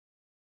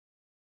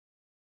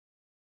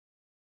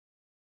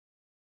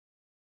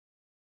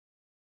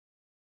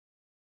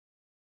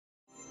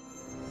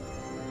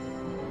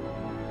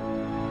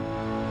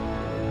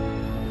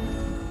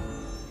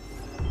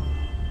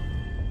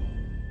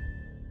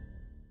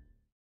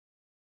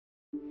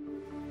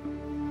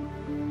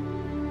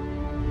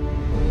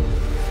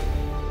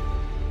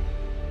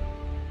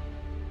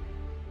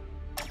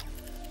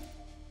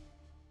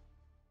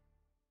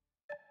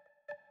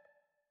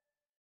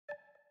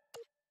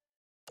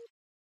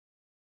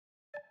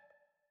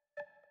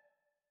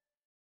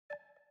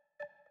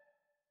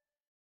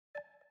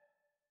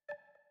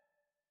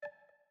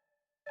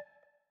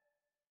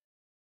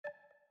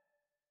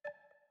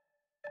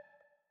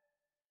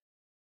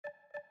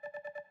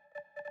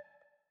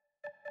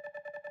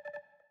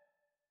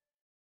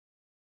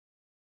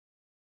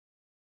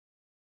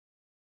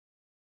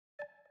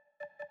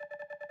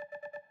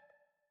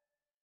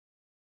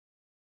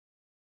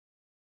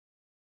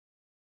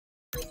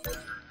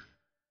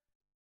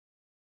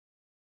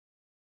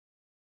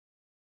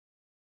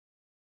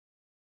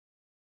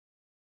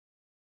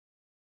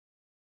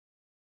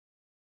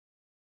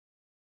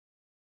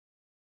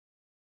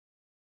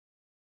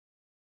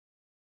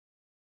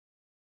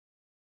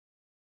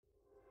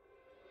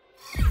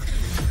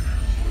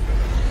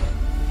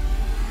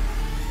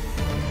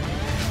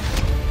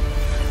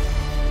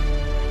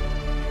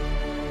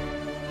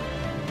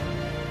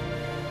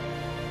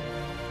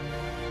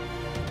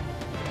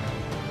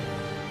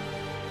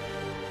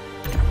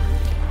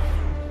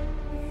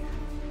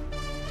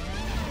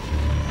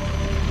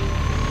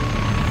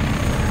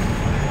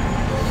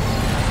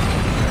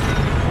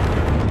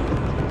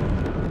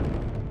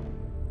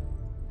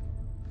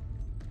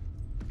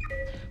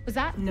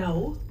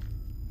No.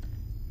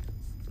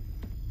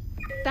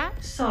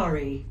 That?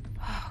 Sorry.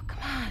 Oh, come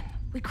on.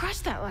 We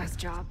crushed that last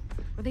job.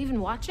 Were they even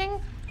watching?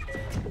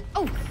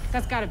 Oh,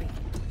 that's gotta be.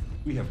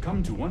 We have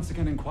come to once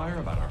again inquire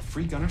about our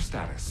free gunner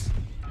status.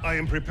 I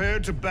am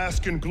prepared to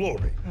bask in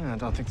glory. I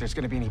don't think there's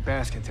gonna be any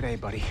basking today,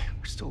 buddy.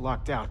 We're still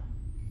locked out.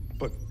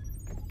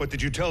 But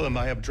did you tell them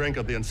I have drank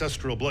of the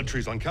ancestral blood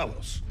trees on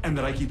Kalos? And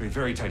that I keep a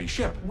very tidy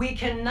ship. We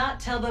cannot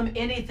tell them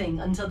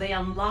anything until they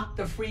unlock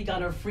the free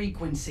gunner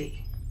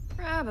frequency.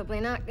 Probably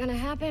not gonna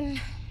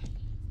happen.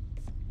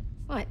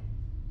 What?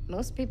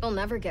 Most people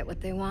never get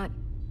what they want.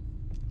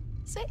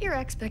 Set your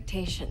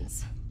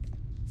expectations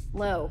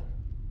low.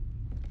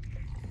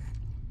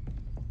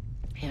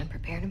 And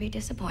prepare to be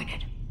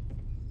disappointed.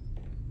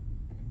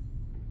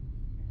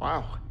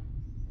 Wow.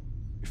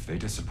 If they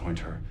disappoint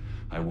her,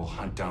 I will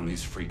hunt down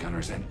these free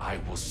gunners and I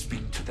will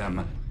speak to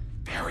them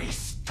very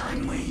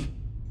sternly.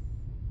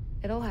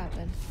 It'll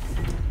happen.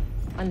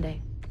 One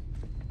day.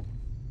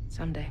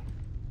 Someday.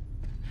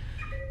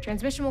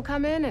 Transmission will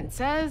come in and it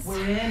says...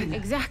 We're in.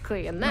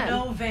 Exactly, and then...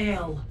 No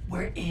veil.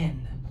 We're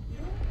in.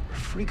 We're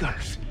free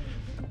gunners.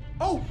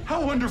 Oh,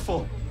 how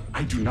wonderful!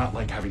 I do not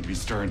like having to be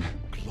stern.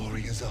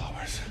 Glory is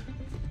ours.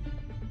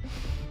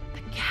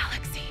 The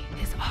galaxy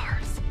is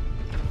ours.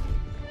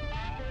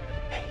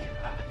 Hey,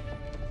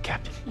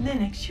 Captain.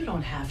 Linux, you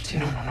don't have to.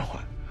 No.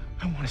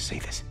 I want to say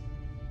this.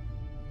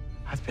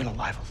 I've been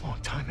alive a long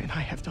time, and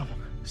I have done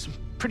some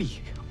pretty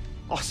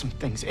awesome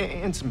things,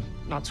 and some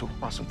not so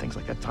awesome things,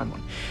 like that time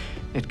on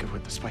Nitka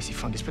with the spicy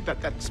fungus, but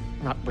that's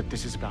not what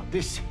this is about.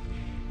 This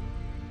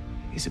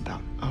is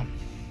about,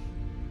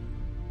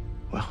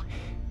 well,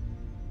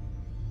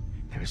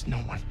 there is no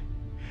one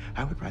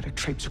I would rather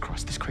traipse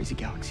across this crazy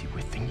galaxy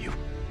with than you.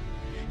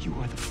 You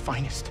are the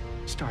finest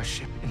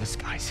starship in the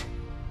skies.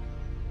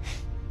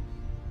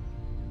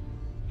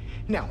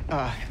 Now,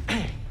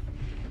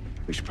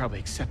 we should probably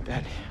accept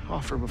that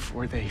offer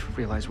before they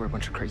realize we're a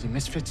bunch of crazy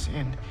misfits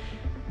and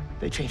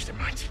they change their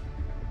minds.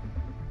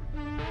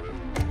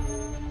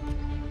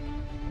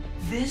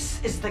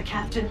 This is the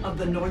captain of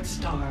the North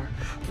Star,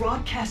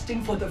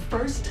 broadcasting for the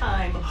first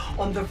time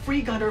on the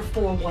Free Gunner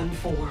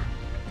 414.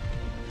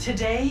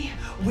 Today,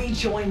 we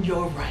join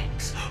your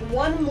ranks.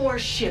 One more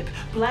ship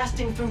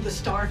blasting through the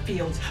star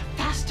fields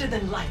faster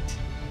than light.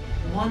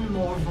 One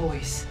more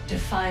voice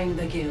defying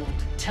the guild,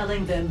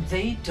 telling them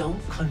they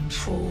don't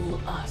control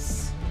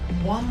us.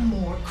 One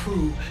more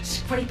crew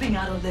scraping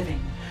out a living,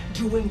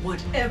 doing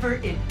whatever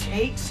it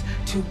takes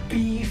to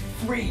be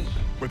free.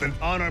 With an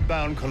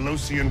honor-bound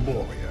Colossian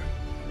warrior.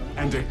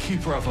 And a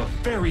keeper of a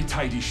very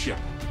tidy ship.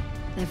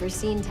 Never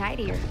seen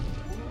tidier.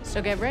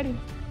 So get ready,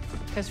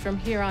 because from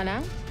here on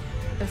out,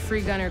 the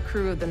Free Gunner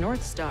crew of the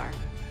North Star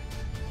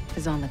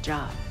is on the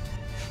job.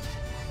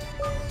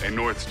 Hey,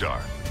 North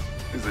Star,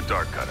 this is the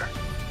Dark Cutter.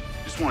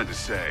 Just wanted to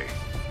say,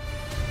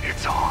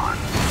 it's on.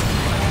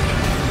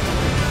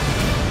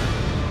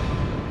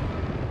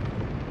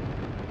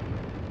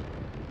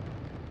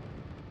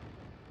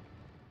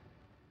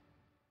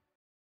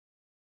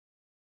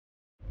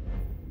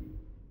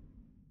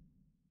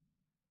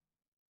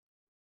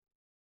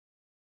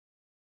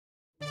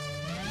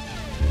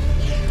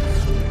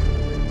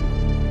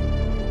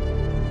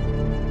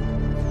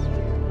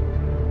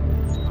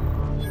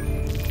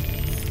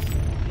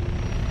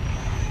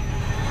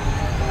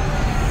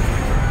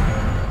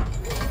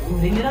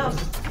 Moving it up.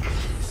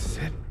 This is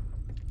it.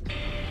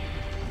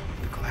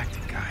 The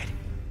Galactic Guide.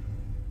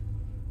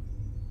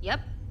 Yep,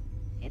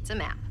 it's a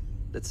map.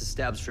 Let's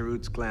establish a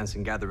roots glance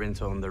and gather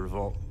intel on the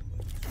revolt.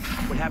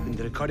 What happened?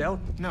 Did it cut out?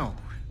 No.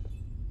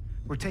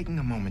 We're taking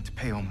a moment to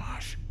pay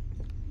homage.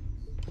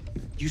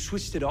 You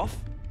switched it off?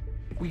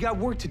 We got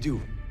work to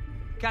do.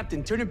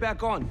 Captain, turn it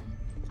back on.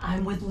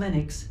 I'm with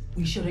Linux.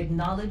 We should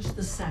acknowledge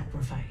the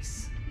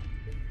sacrifice.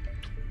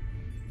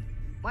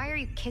 Why are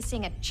you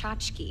kissing a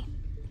tchotchke?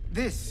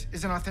 This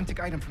is an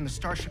authentic item from the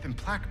Starship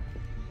Implacable.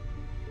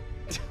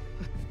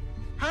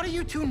 How do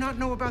you two not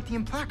know about the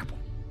Implacable?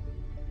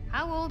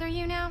 How old are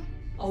you now?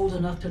 Old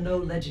enough to know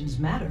legends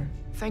matter.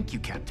 Thank you,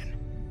 Captain.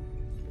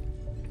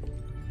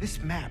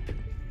 This map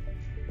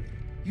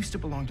used to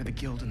belong to the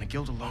Guild and the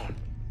Guild alone.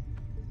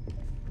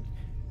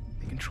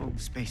 They controlled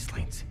the space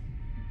lanes,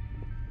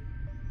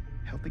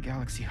 held the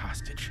galaxy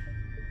hostage.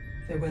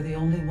 They were the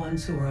only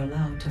ones who were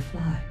allowed to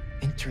fly.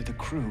 Enter the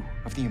crew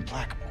of the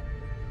Implacable.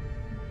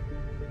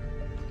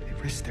 They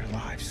risked their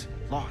lives,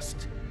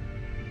 lost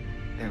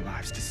their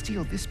lives to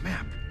steal this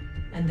map.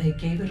 And they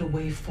gave it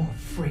away for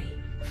free.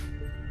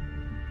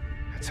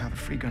 That's how the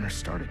Free Gunners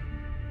started.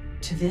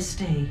 To this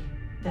day,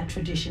 that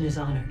tradition is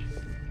honored.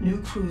 New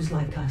crews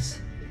like us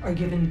are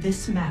given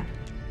this map,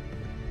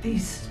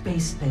 these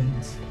space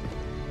things.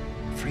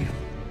 Freedom.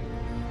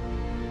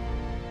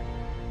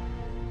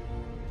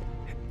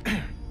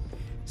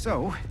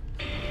 So,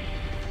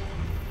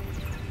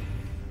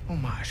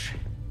 homage.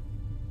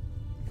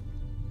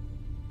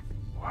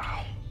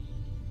 Wow.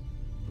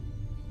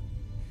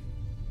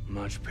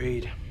 Much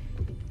paid.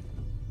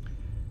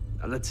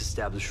 Now let's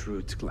establish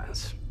roots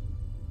glance.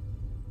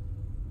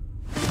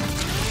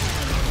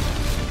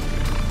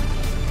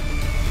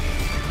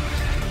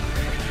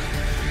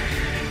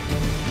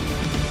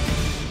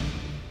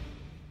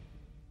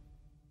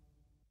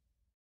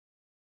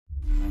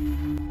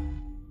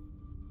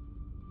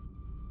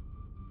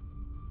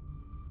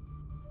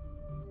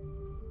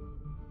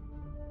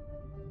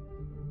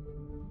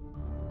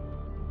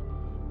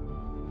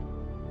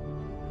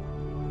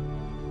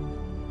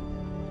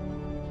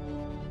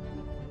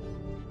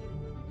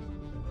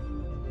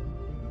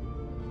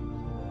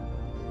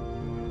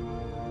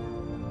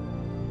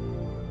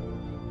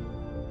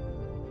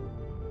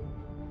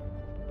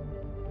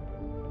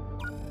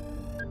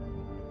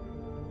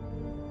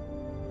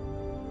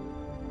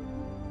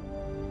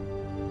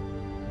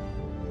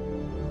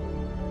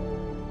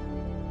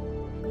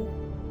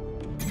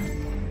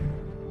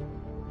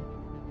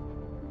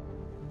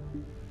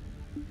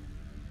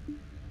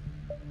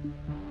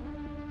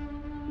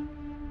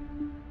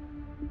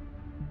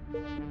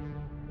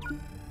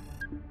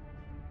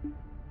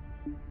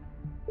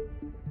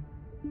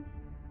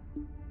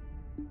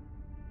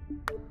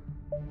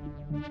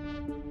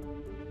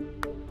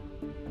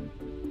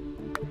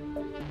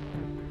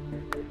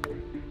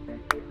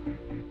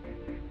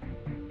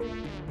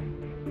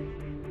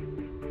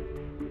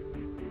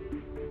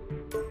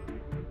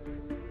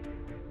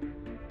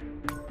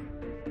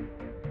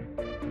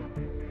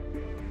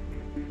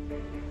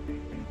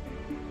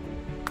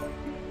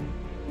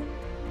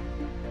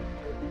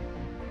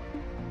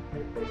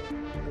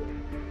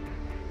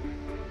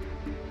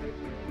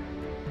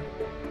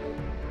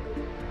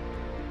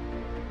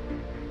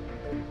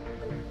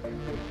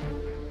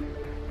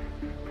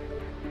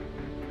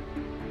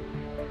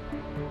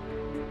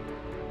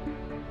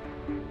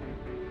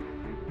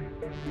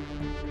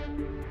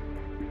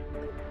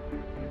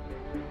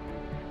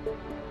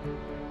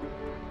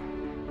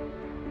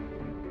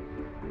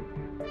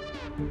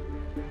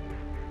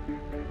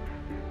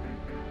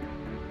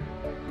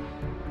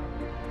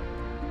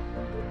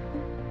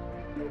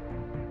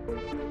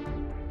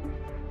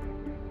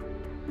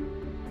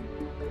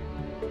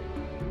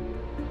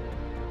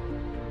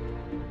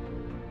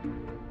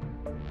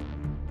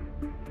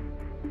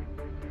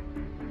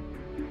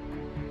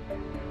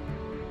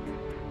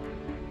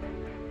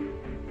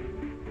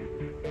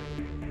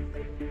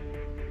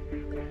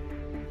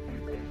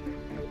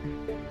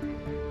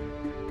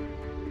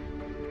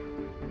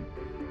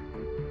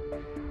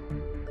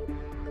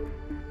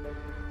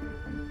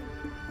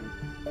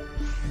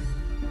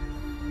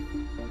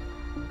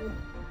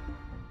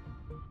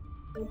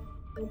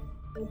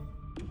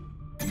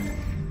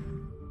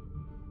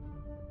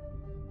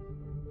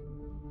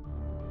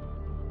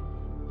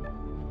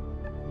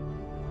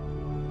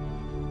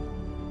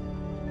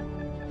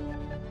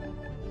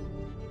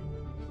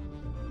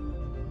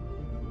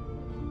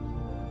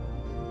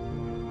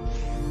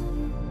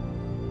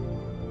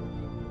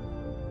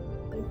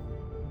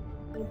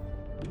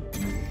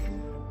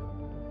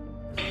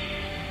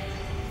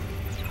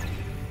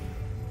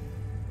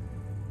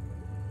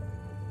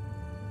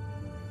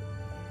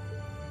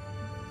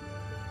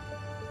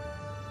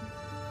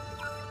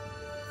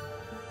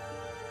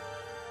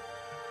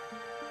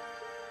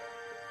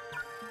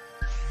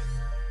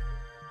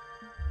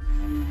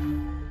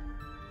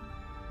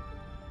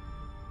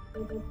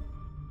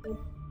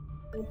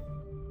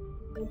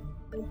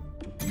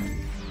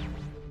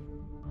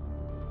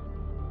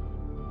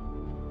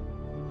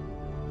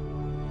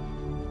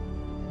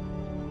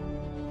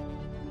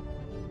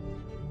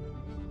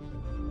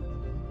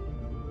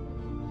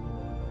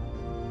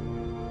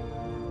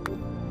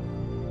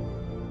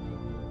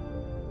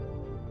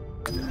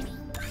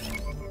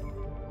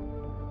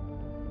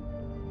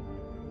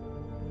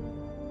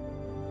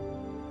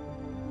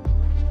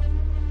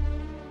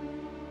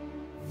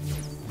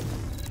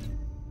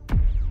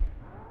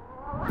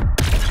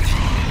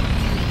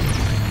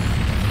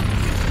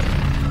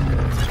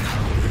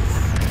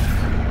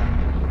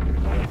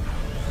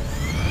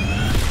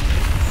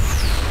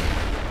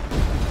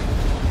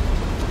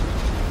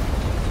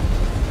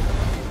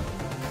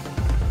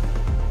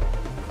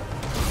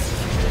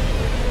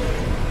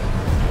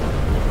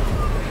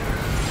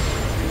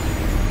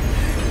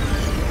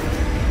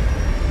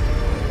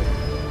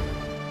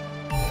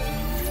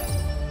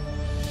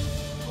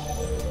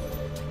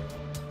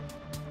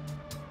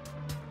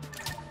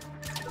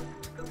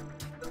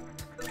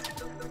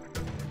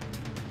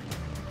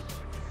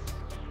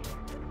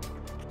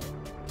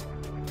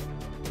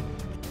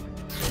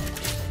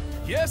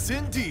 Yes,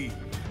 indeed.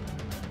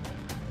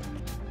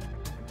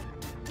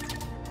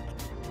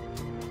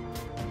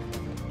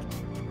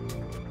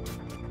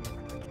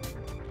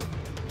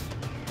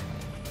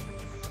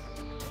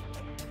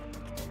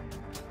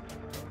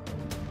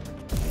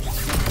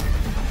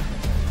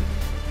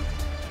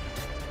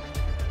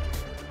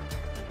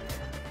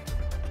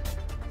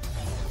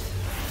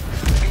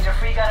 Is a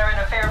free gunner in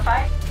a fair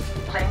fight?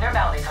 Claim their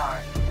bounty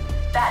card.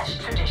 That's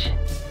tradition.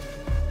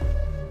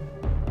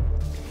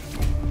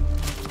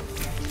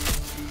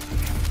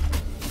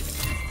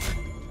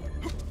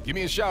 Give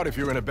me a shout if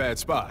you're in a bad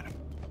spot.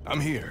 I'm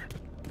here.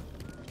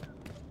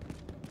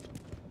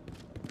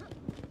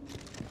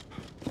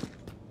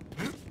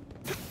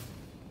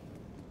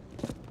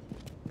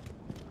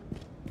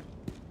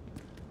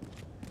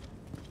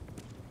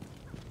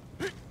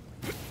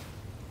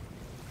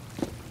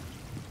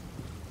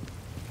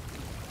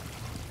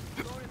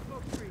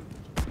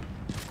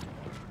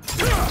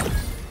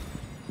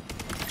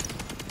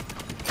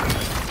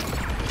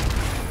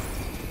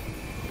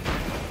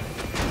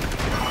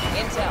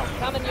 Intel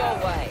coming your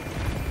way.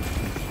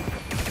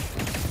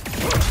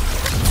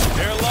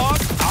 They're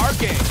lost, our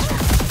game.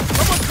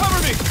 Someone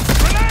cover me!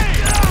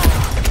 Grenade!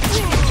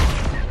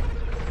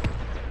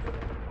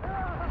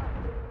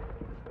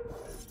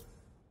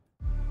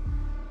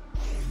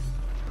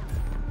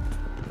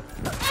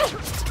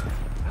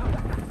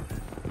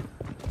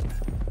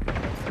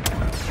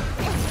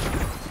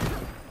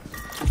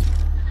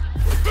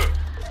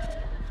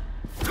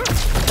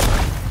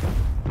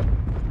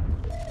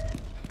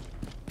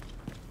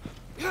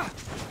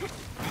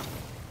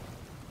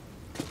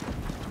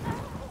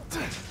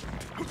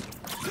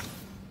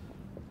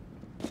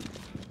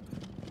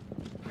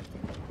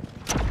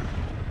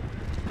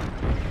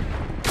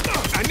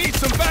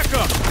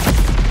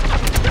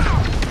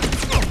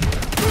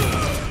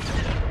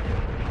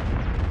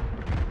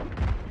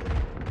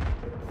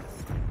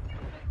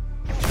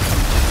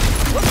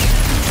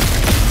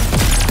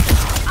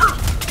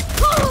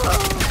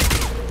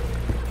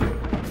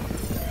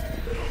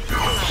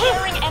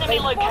 Sharing enemy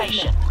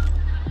location.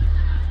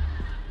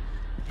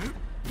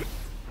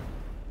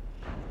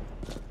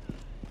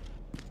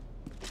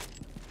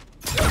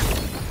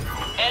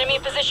 Enemy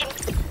position.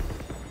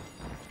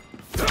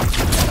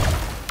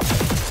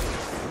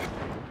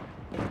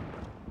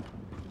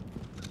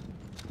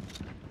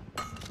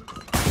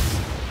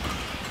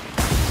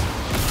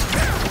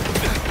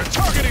 They're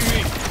targeting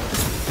me!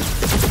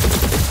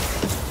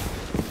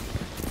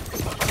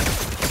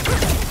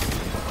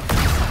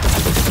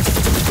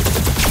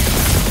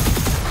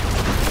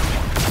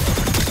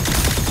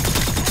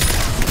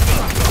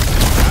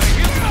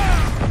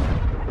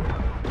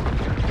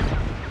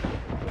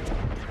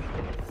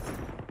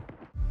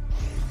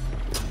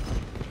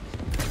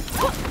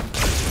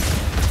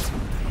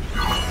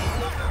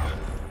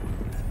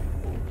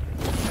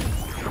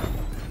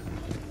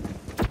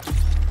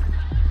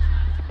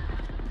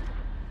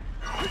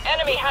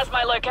 Enemy has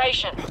my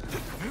location.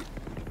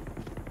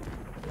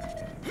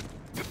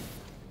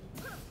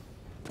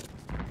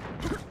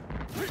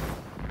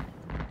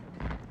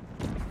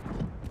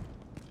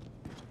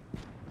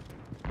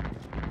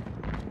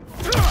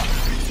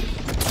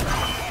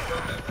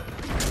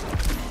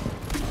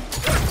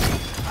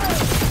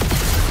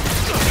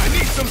 I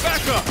need some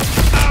backup!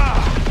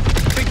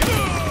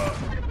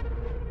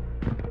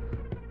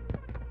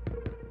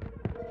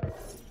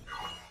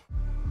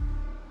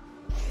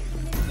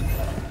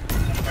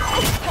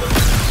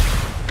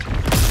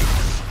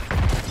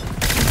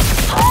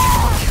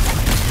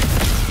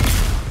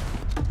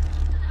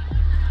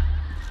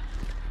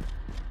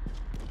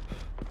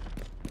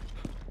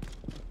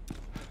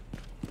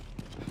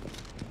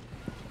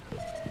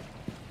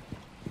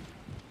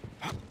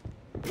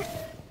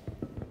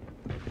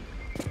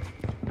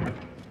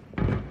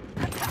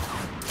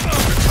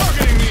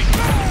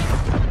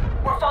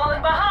 We're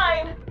falling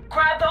behind!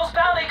 Grab those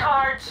bounty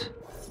cards!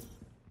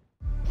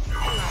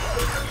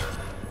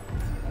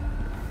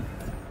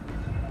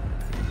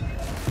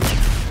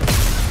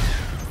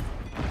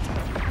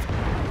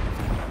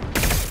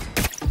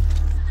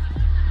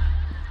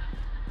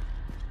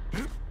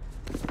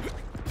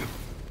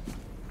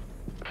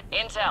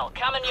 Intel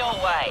coming your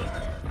way.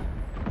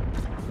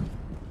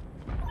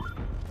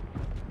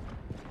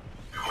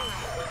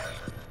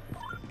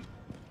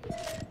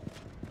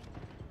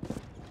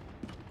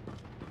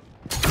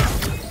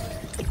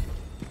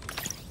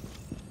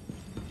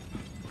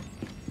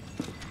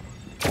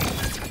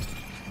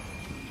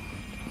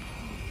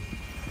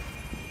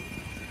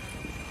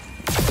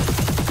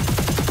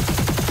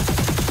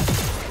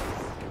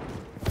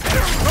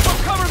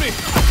 Someone cover me!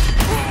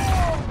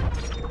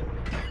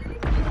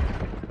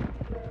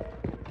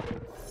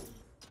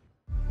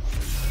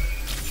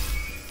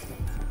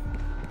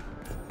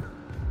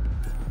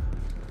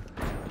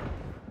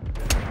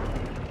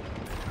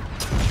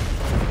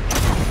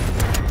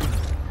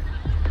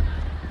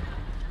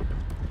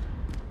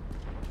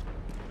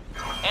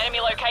 Enemy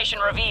location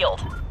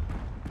revealed.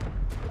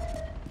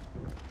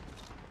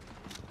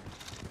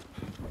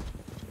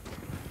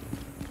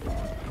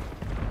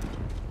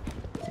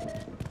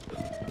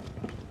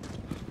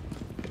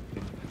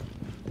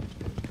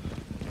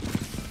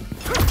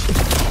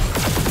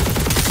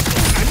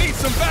 I need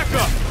some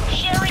backup!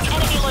 Sharing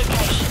enemy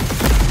location.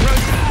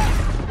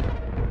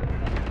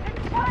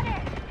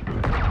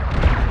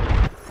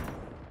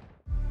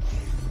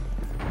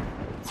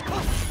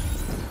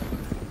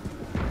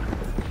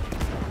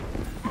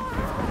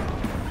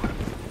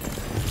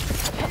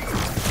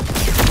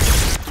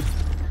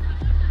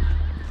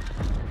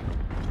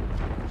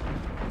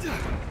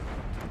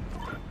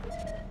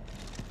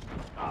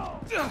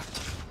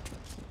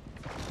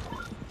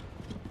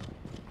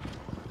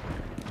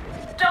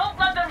 Don't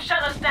let them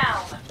shut us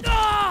down!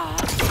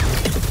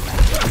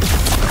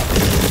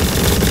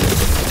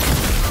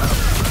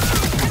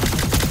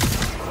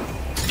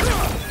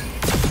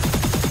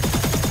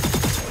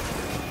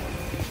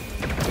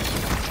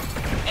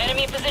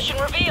 Enemy position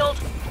revealed.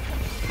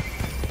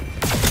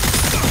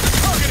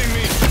 Targeting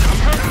me! I'm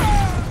hurt!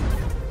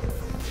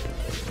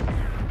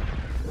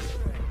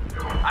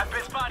 I've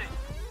been spotted.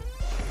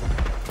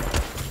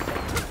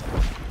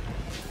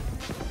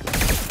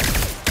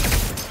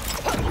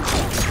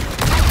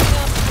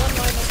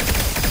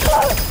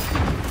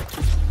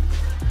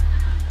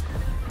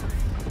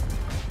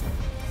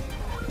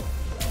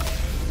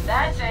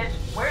 That's it.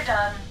 We're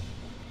done.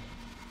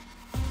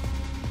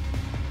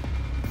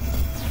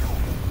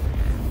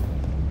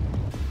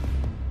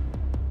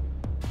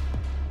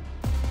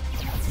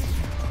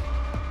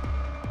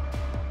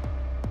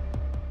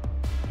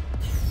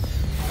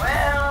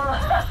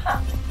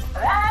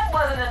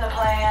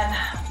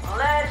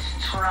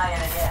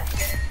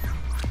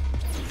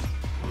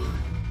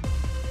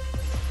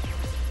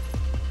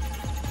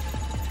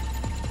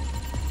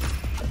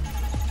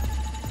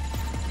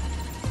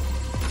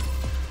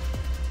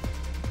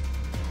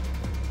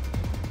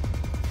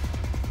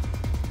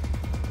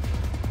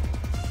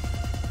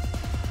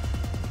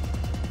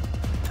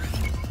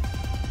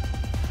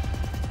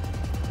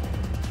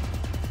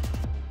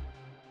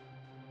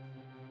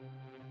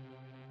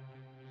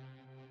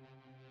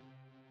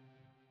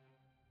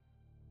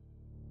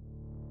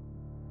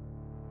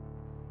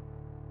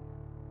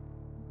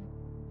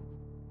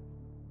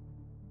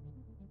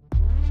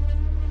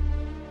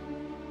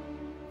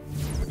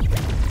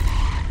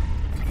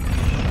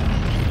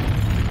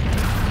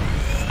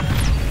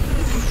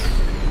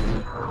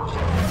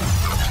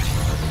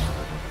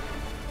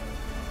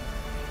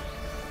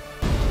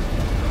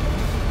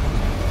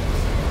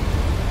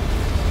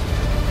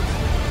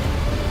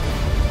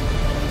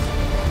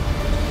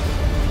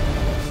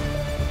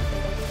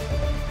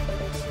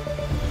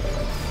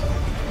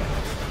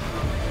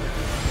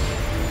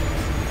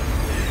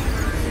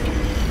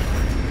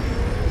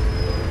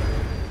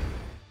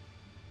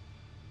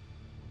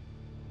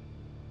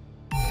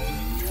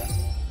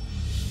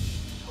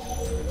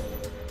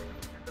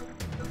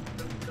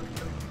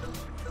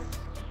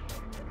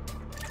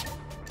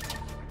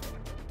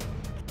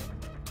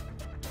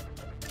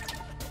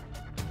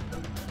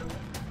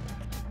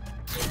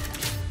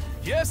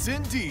 Yes,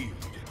 indeed.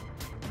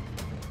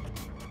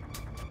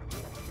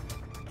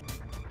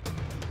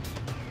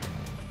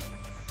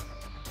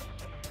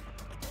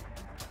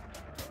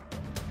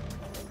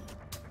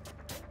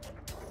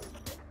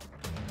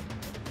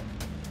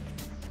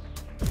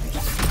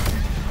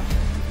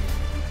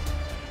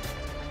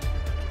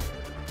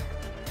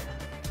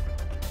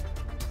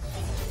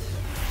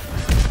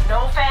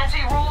 No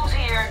fancy rules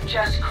here,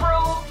 just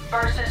crew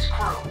versus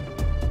crew.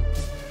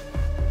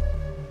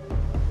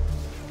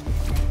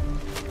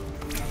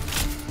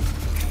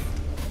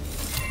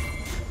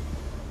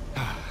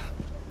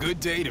 Good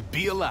day to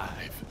be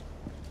alive.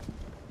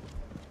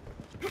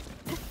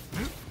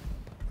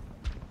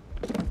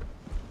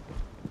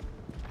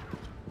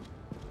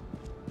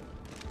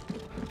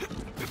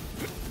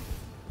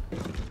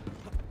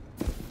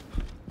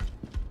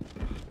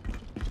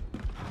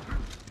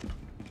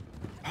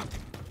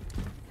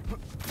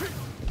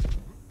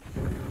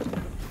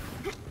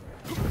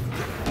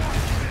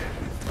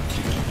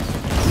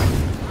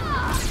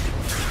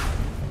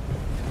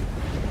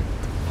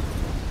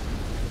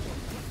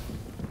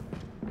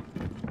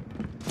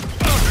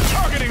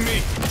 Targeting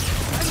me!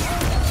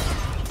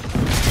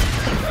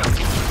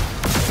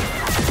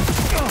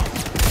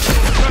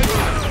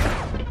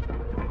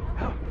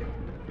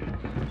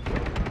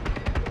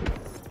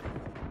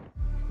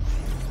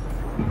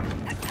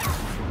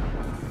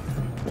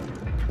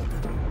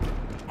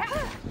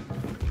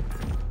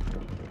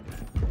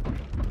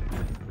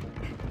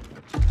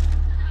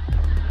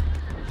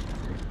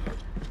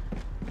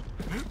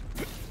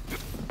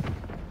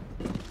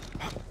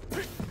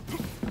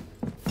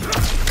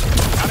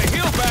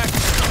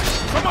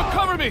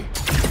 Me.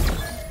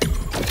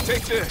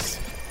 Take this.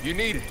 You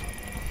need it.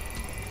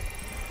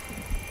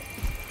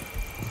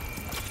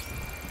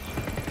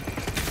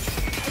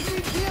 I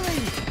need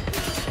healing.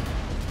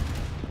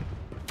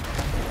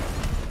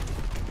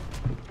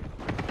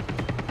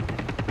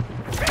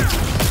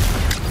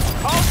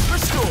 Pulse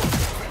restored.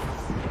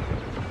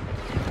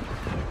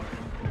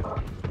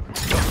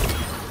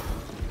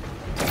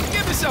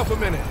 Give yourself a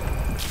minute.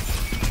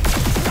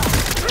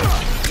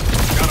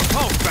 Got a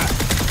pulse back.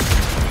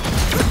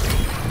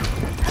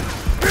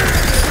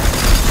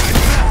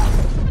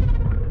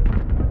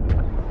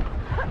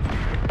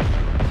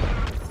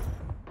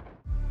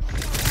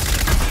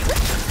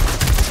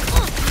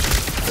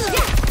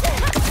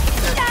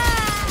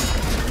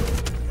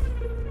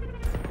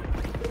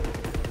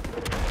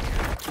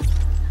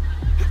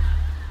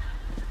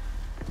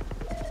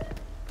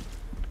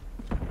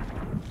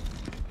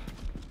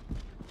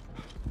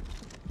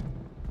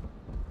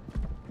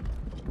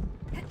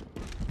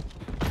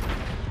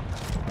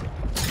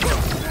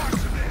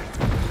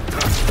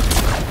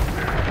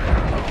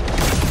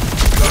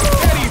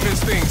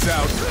 Things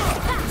out.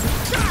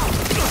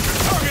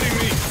 Targeting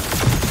me.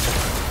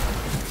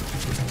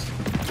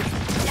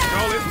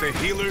 Call it the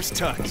healer's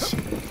touch.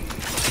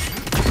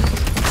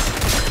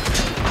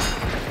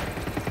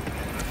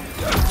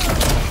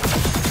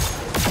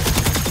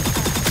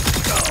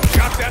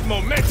 Got that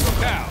momentum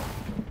now.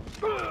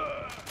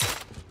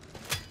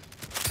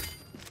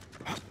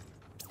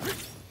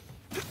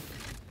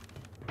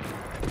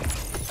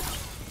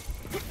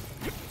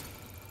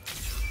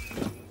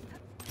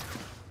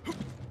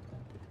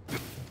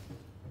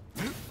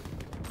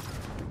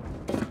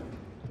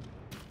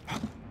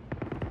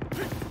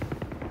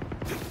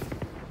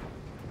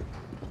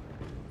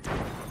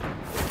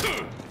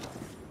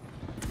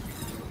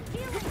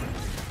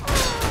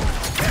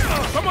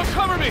 Someone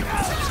cover me!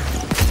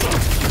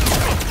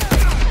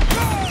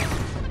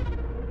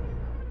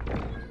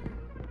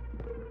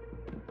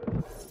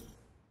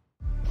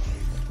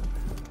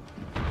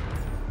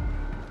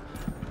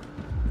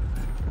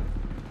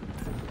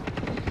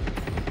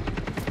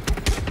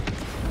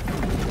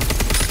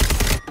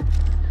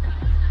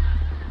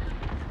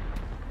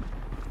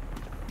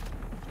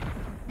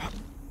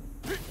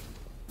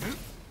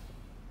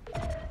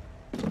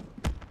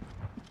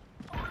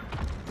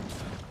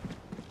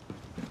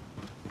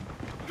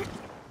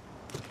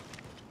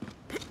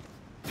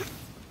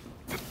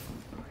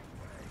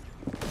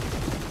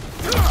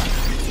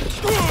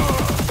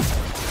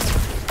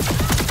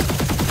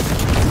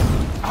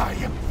 I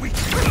am weak.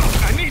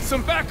 I need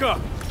some backup.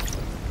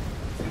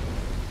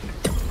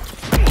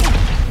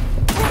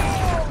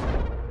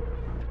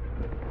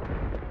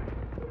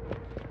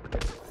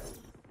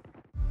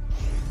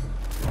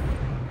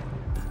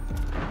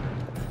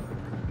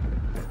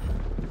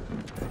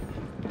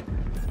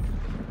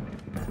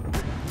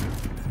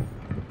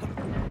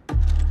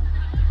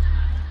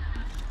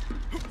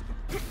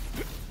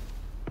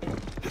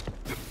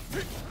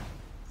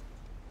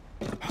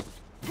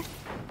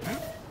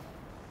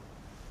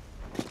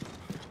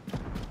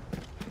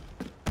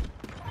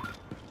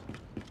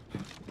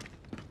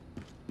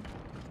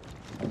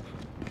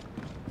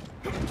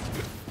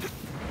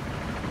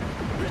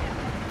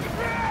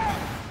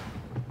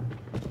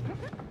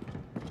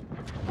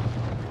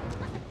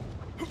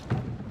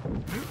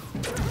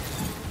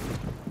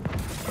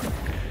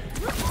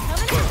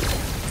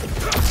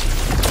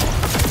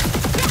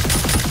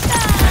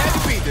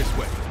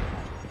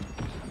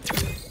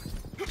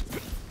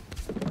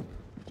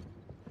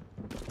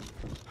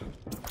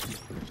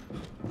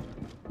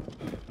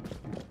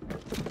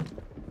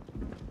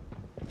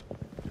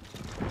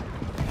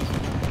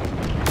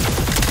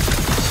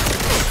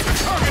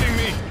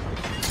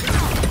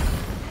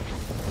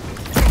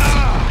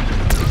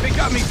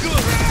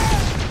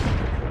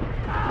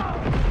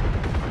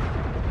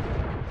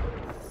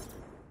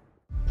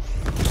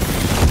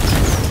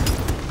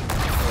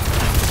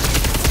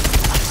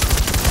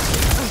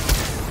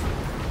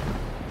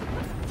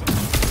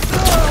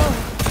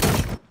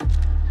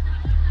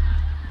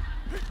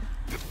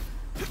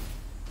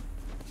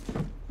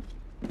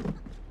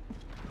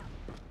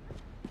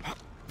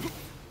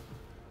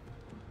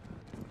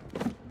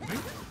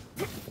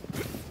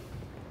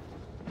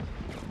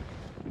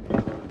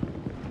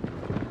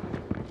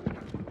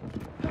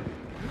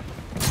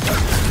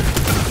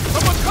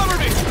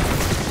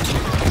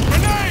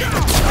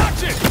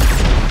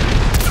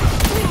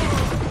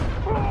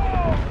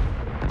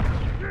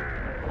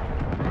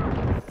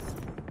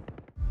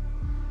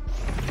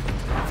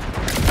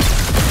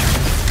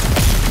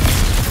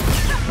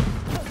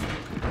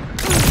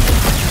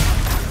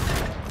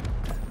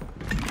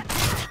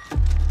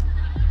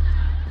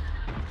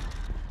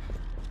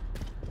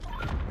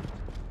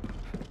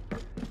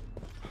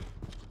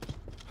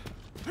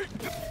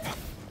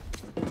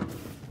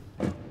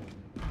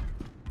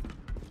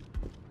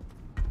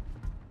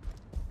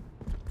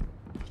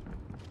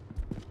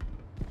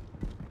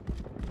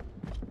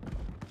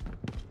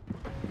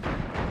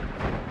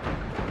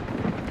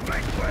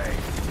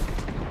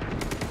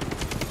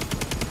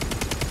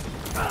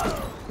 The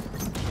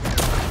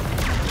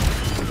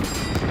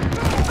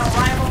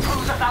rival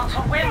crew's about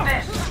to win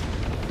this!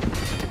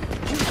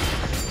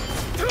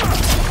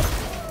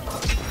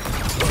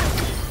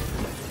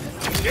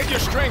 Get your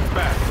strength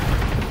back.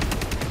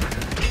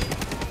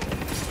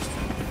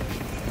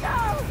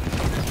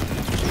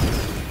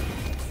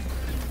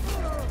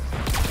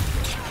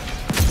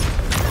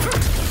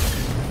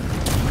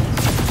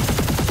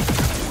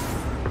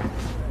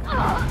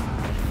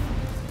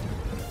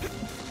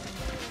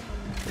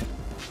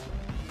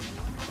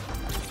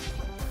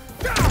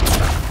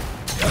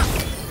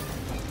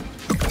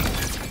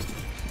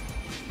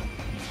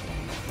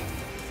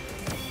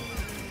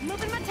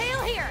 Moving my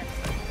tail here!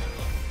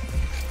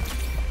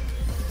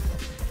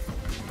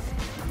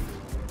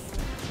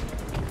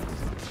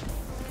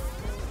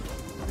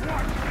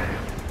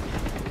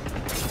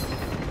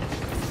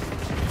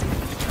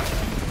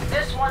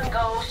 This one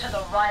goes to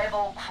the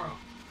rival crew.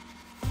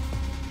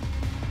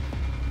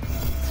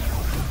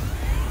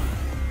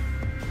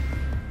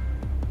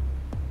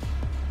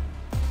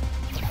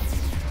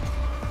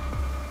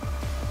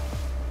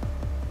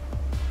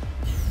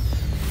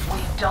 We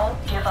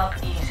don't give up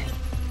easy.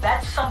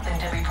 That's something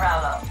to be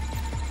proud of.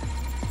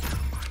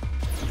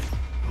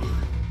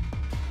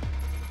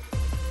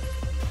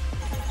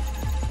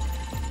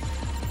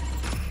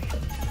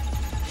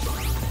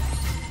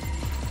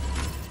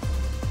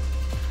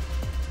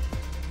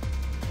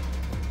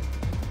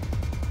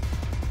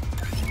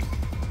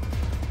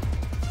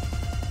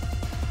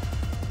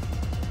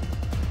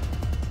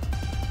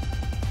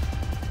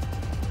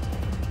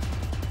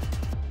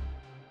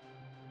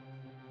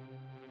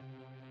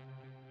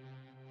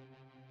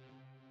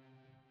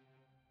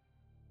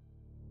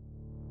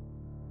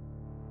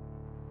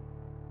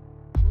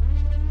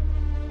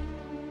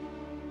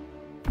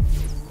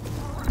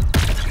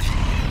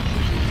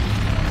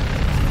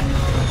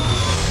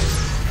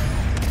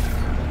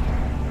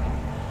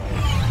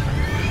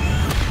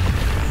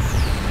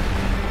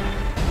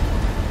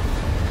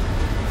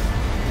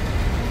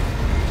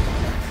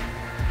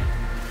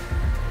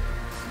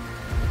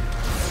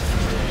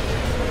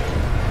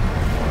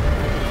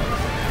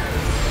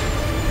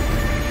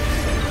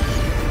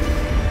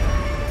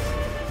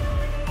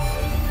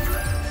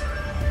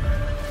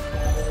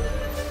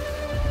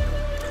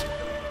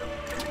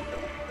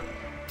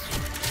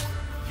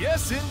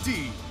 Yes,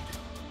 indeed.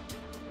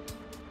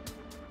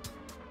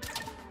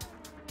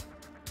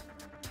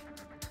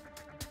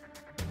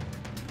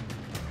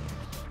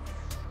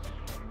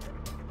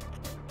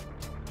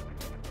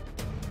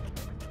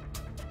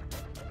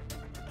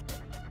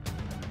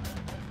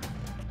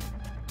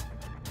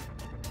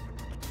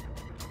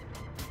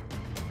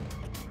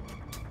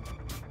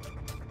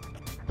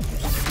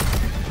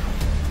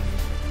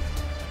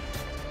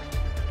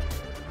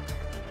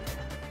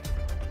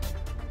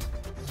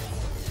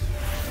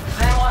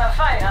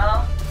 Fight,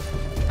 huh?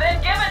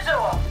 Then give it to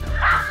him!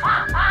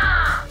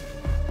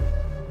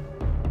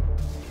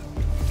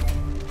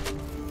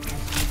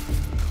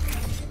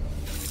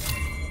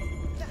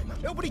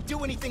 Nobody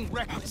do anything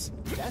reckless.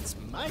 That's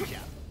my job.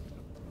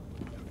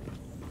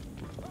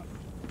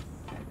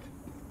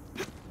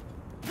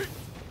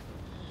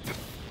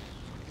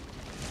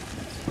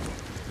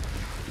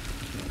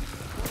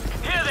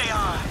 Here they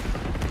are!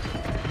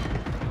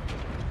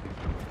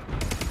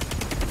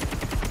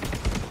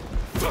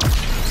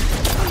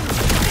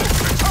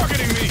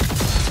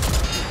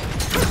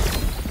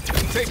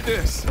 Take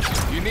this.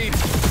 You need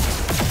it.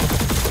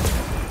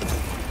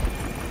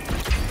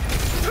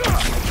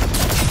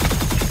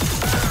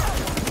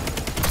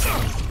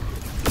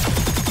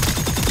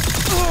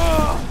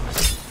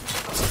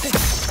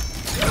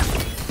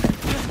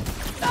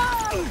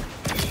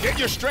 Get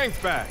your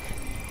strength back.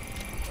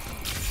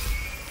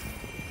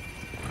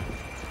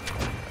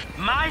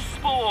 My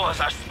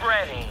spores are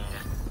spreading.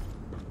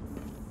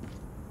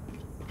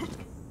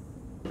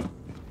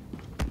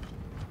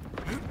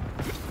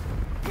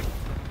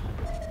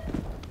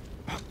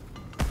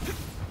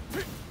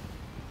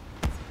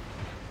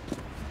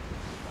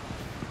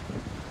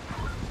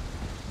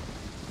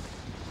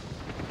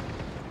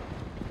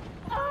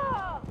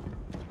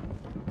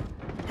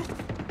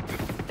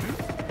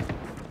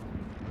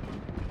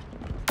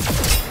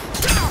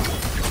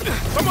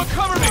 Someone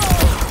cover me!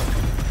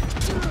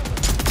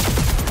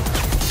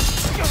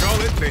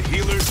 Call it the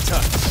healer's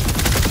touch.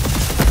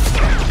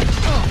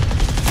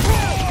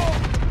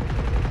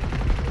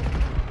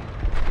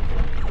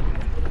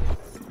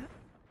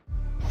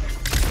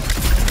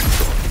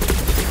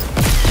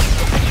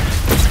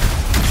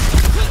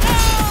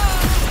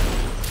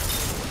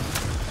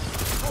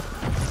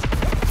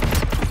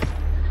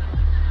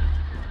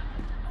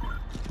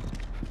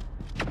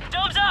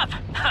 Dome's up!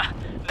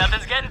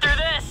 Nothing's getting through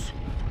this.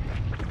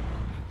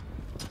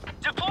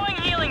 Deploying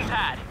healing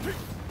pad.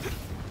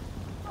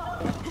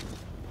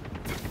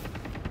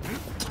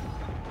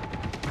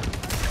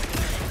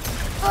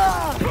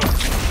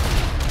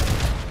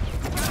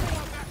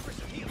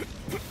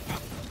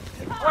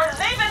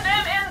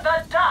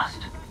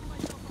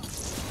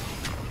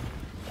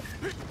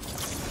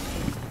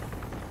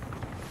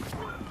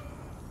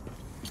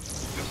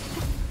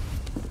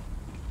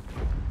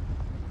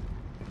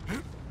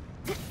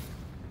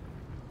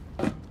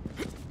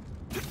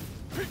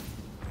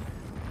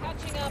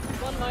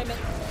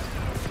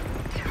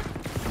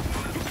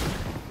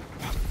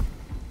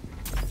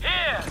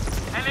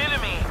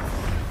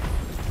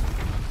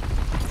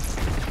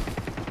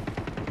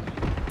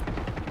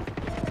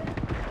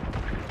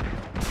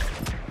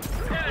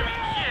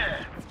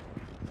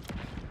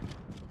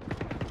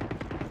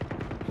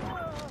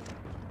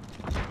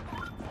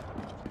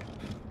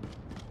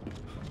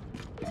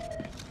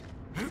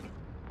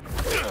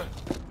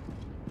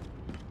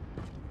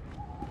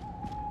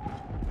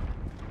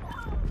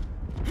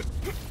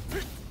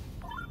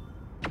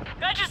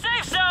 Got your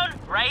safe zone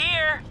right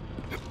here.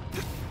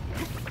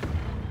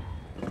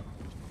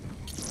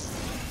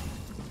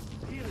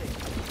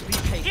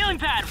 Healing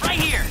pad right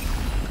here.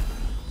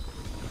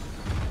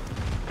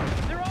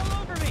 They're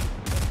all over me.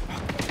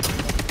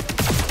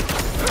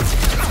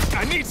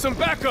 I need some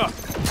backup!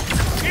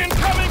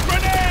 Incoming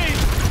grenade!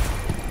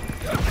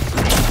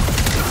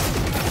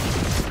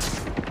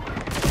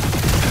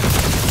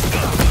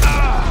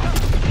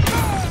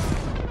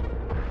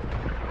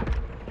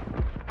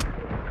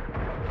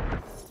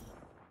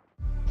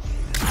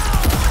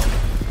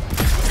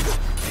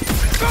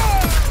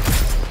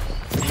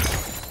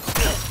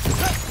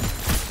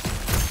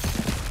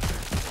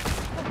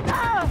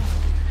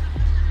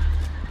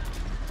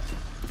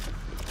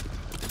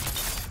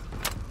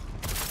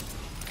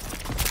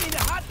 Need a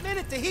hot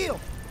minute to heal.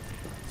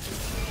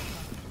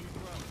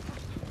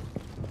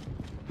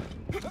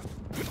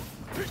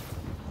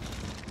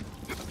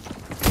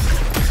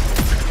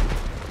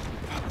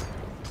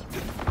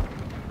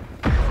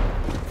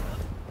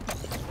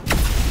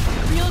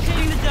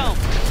 Relocating the dome.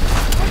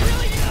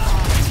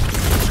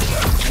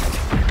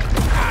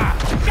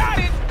 Got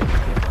it!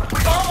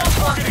 Almost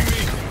targeting me!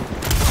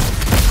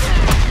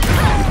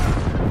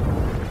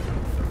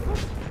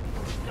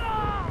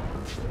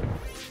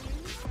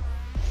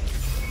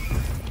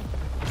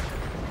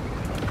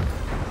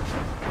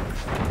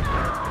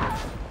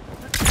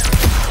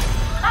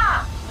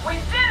 We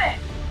did it!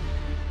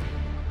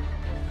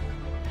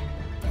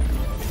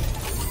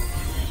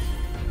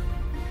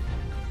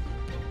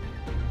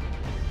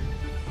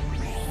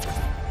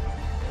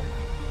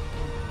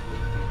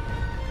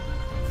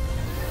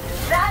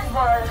 That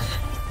was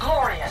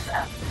glorious.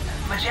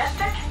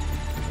 Majestic?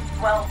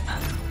 Well,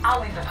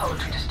 I'll leave the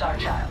poetry to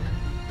Starchild.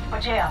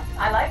 But yeah,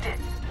 I liked it.